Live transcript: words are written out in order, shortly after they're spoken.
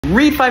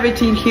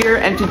Reed518 here,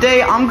 and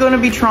today I'm gonna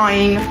be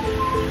trying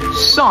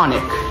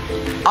Sonic.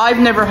 I've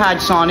never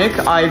had Sonic,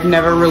 I've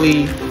never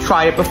really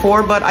tried it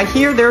before, but I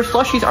hear their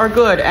slushies are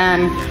good,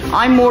 and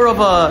I'm more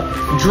of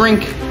a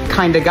drink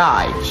kind of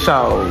guy,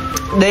 so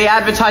they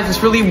advertise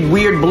this really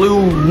weird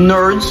blue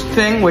nerds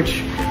thing,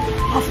 which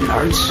I love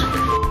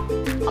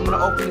nerds. I'm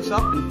gonna open this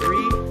up in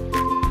 3,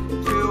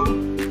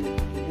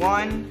 2,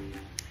 1.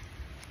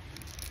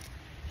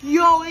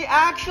 Yo, they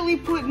actually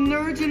put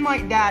nerds in my,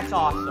 that's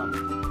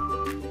awesome.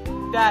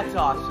 That's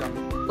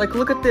awesome. Like,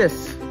 look at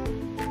this.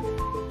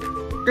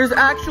 There's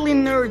actually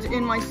nerds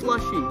in my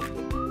slushie.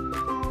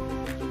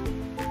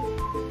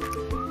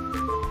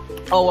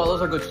 Oh, well,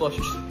 those are good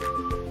slushies.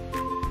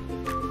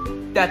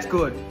 That's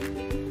good.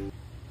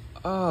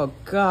 Oh,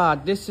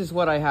 God, this is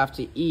what I have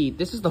to eat.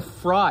 This is the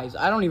fries.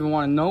 I don't even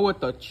want to know what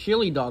the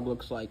chili dog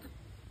looks like.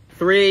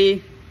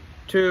 3,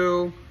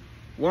 2,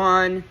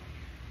 1.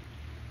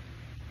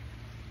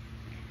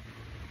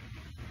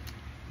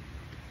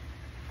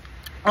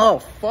 Oh,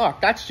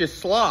 fuck, that's just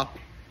slop.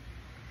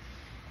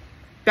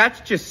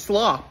 That's just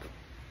slop.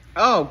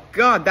 Oh,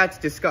 God, that's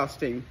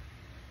disgusting.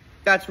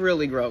 That's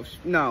really gross.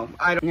 No,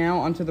 I don't. Now,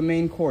 onto the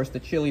main course, the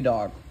chili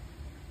dog.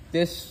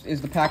 This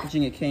is the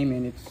packaging it came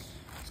in. It's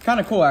kind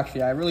of cool,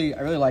 actually. I really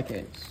like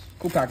it. It's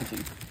cool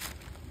packaging.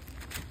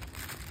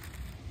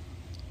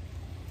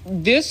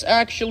 This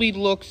actually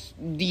looks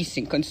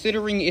decent,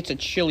 considering it's a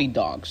chili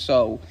dog.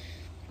 So,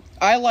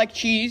 I like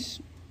cheese,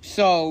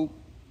 so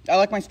I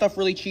like my stuff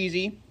really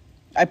cheesy.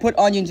 I put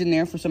onions in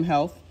there for some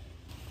health,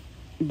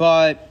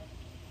 but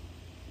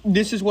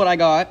this is what I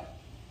got.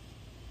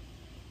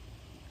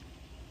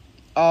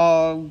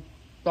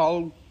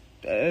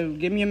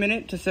 Give me a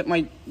minute to set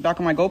my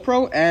back on my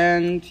GoPro,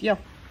 and yeah.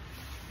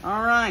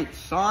 All right,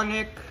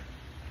 Sonic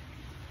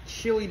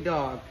chili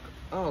dog.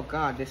 Oh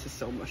God, this is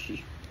so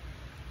mushy.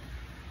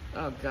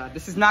 Oh God,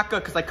 this is not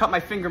good because I cut my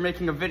finger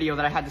making a video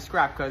that I had to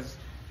scrap because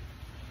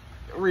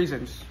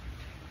reasons.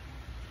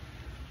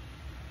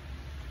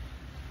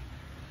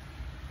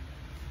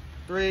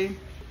 3,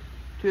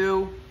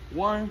 2,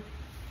 1.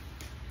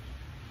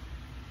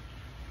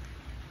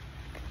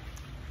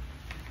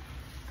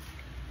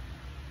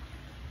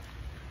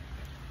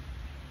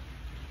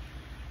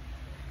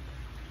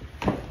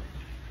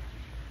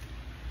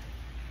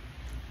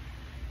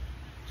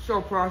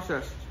 So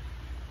processed.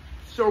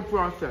 So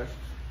processed.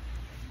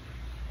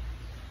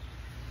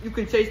 You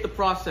can taste the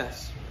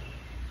process.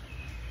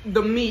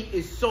 The meat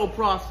is so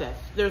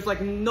processed. There's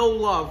like no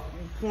love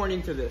pouring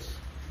into this.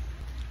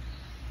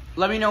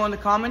 Let me know in the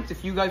comments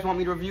if you guys want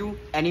me to review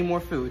any more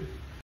food.